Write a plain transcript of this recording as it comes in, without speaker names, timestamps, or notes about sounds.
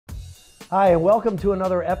Hi, and welcome to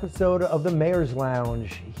another episode of the Mayor's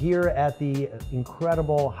Lounge here at the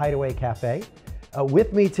incredible Hideaway Cafe.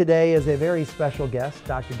 With me today is a very special guest,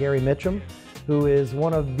 Dr. Gary Mitchum, who is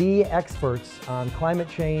one of the experts on climate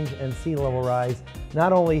change and sea level rise,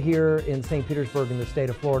 not only here in St. Petersburg in the state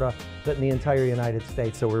of Florida, but in the entire United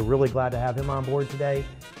States. So we're really glad to have him on board today.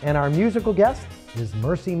 And our musical guest is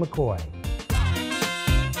McCoy.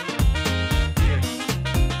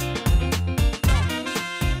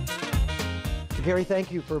 Gary,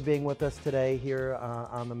 thank you for being with us today here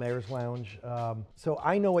on the Mayor's Lounge. So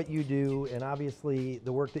I know what you do, and obviously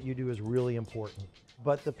the work that you do is really important.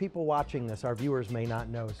 But the people watching this, our viewers, may not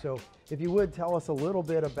know. So if you would tell us a little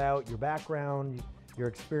bit about your background, your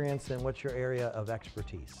experience, and what's your area of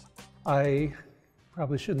expertise? I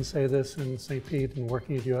probably shouldn't say this in St. Pete and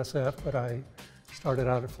working at USF, but I started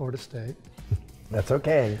out at Florida State. That's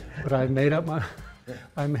okay. But I made up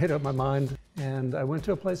my mind, and I went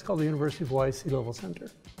to a place called the University of Hawaii Sea Level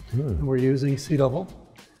Center. And we're using sea level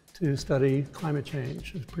to study climate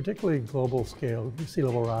change, particularly global scale, sea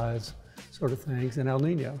level rise sort of things, and El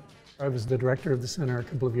Nino. I was the director of the center a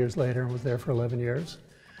couple of years later and was there for 11 years.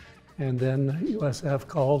 And then USF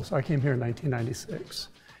called, so I came here in 1996.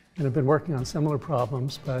 And I've been working on similar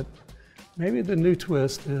problems, but maybe the new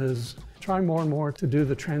twist is trying more and more to do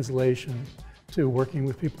the translation to working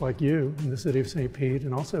with people like you in the city of St. Pete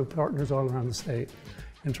and also partners all around the state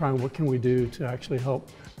and trying what can we do to actually help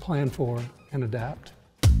plan for and adapt.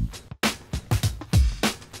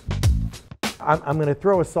 I'm going to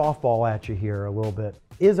throw a softball at you here a little bit.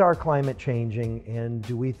 Is our climate changing, and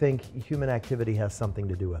do we think human activity has something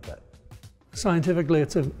to do with it? Scientifically,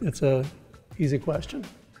 it's a easy question.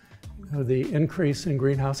 You know, the increase in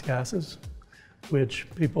greenhouse gases, which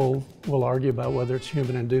people will argue about whether it's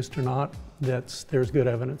human-induced or not, there's good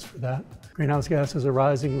evidence for that. Greenhouse gases are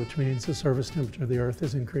rising, which means the surface temperature of the Earth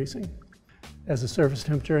is increasing. As the surface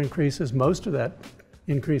temperature increases, most of that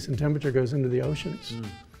increase in temperature goes into the oceans.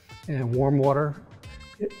 And warm water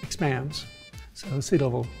expands, so sea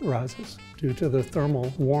level rises due to the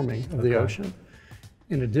thermal warming of the ocean.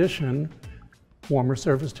 In addition, warmer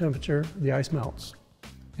surface temperature, the ice melts.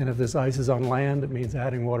 And if this ice is on land, it means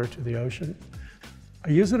adding water to the ocean. I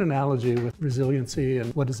use an analogy with resiliency,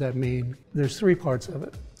 and what does that mean? There's three parts of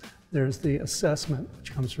it. There's the assessment,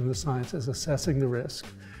 which comes from the sciences, assessing the risk.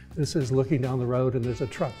 This is looking down the road and there's a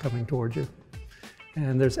truck coming towards you.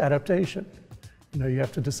 And there's adaptation. You know, you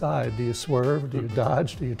have to decide, do you swerve, do you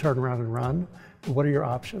dodge, do you turn around and run? What are your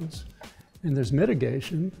options? And there's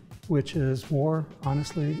mitigation, which is more,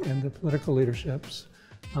 honestly, in the political leadership's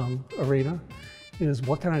arena, is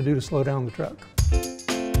what can I do to slow down the truck?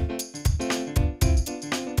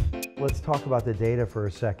 Let's talk about the data for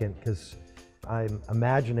a second, because I'm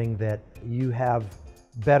imagining that you have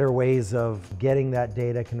better ways of getting that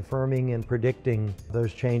data, confirming and predicting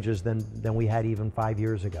those changes than we had even 5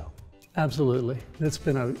 years ago. Absolutely. This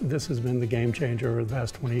has been the game changer over the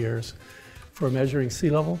past 20 years. For measuring sea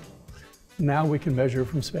level, now we can measure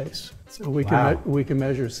from space. So we can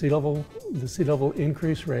measure sea level, the sea level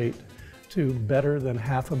increase rate to better than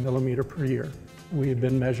 0.5 millimeter per year. We've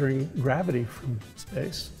been measuring gravity from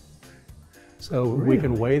space. So we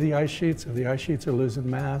can weigh the ice sheets. If the ice sheets are losing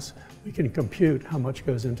mass, we can compute how much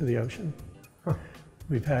goes into the ocean.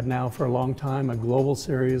 We've had now for a long time a global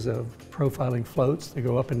series of profiling floats that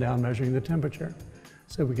go up and down measuring the temperature.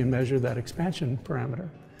 So we can measure that expansion parameter.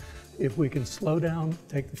 If we can slow down,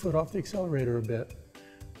 take the foot off the accelerator a bit,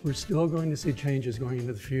 we're still going to see changes going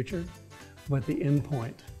into the future, but the end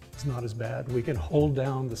point is not as bad. We can hold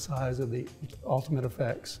down the size of the ultimate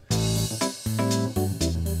effects.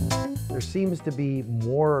 There seems to be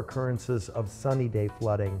more occurrences of sunny day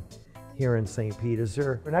flooding here in St. Pete. Is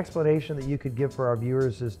there an explanation that you could give for our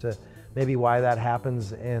viewers as to maybe why that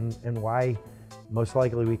happens and why most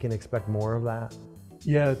likely we can expect more of that?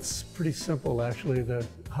 Yeah, it's pretty simple actually. The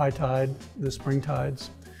high tide, the spring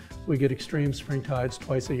tides, we get extreme spring tides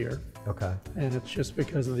twice a year. Okay. And it's just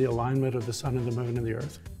because of the alignment of the sun and the moon and the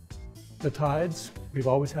earth. The tides, we've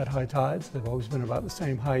always had high tides. They've always been about the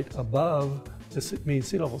same height above the mean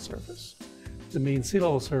sea level surface. The mean sea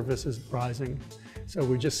level surface is rising. So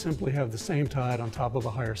we just simply have the same tide on top of a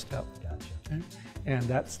higher step. Gotcha. Okay? And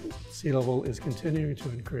that sea level is continuing to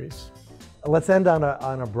increase. Let's end on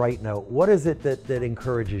a bright note. What is it that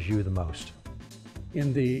encourages you the most?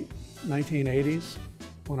 In the 1980s,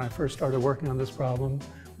 when I first started working on this problem,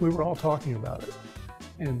 we were all talking about it.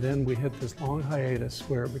 And then we hit this long hiatus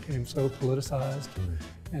where it became so politicized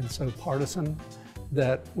and so partisan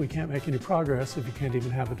that we can't make any progress if you can't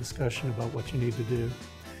even have a discussion about what you need to do.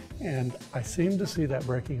 And I seem to see that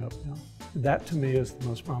breaking up now. That to me is the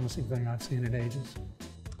most promising thing I've seen in ages.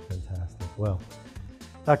 Fantastic. Well,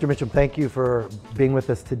 Dr. Mitchum, thank you for being with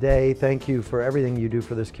us today. Thank you for everything you do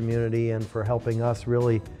for this community and for helping us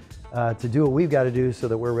really to do what we've got to do so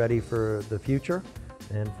that we're ready for the future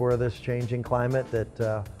and for this changing climate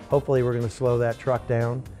that hopefully we're going to slow that truck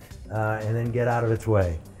down and then get out of its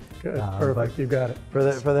way. Good, perfect, you got it. For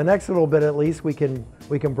the next little bit at least, we can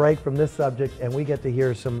break from this subject and we get to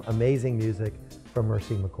hear some amazing music from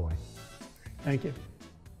Mercy McCoy. Thank you.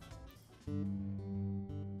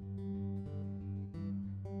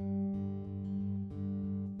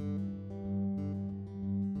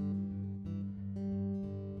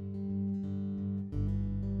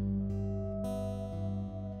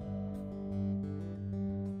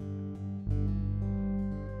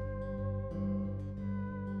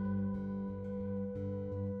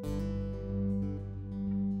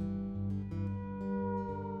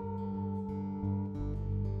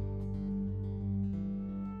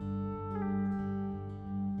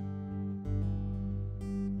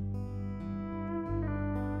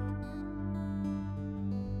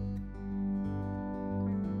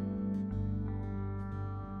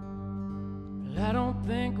 I don't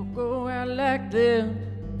think I'll go out like this.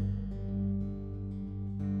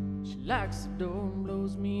 She locks the door and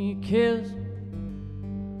blows me a kiss.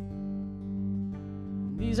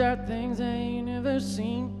 These are things I ain't ever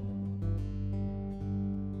seen.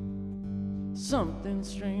 Something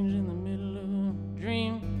strange in the middle of a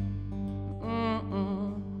dream.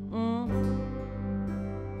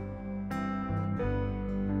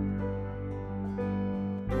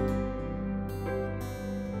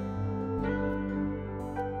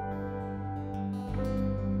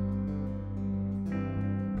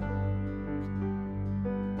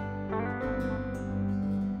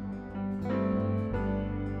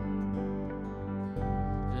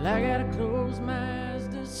 I gotta close my eyes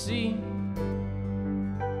to see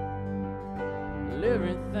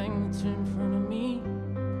everything that's in front of me.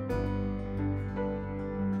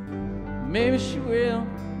 Maybe she will,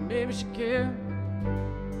 maybe she care.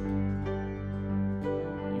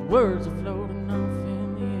 Your words are floating off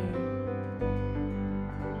in the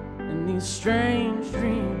air, and these strange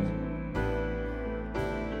dreams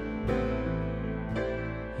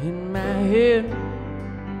in my head.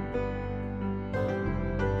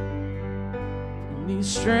 These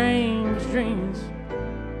strange dreams,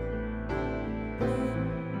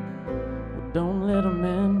 but don't let them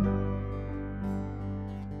in.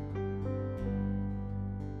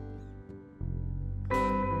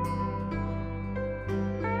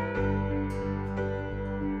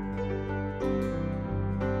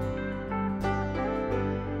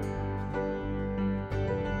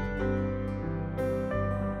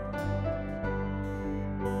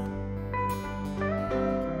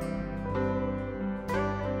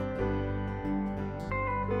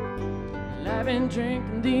 I've been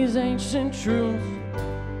drinking these ancient truths,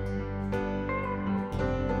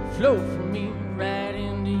 flow from me right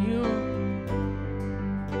into you.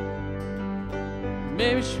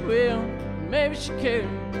 Maybe she will, maybe she cares.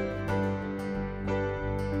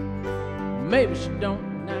 Maybe she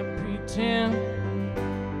don't, not pretend.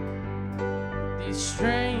 These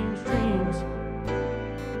strange dreams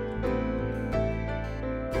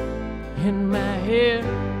in my head.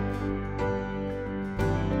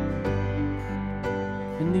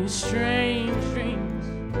 And these strange dreams,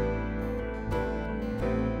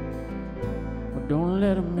 but don't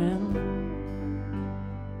let them in.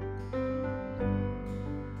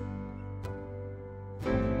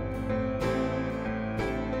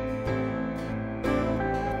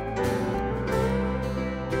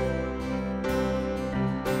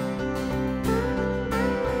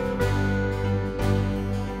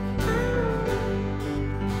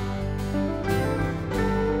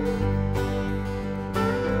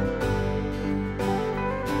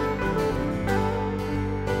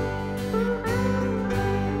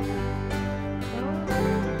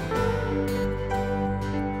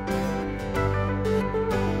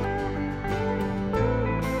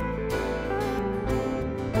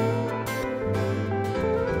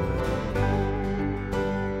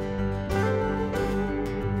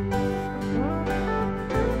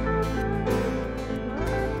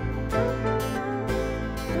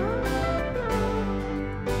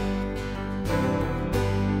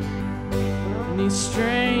 These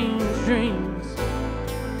strange dreams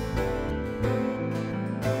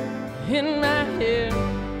in my head.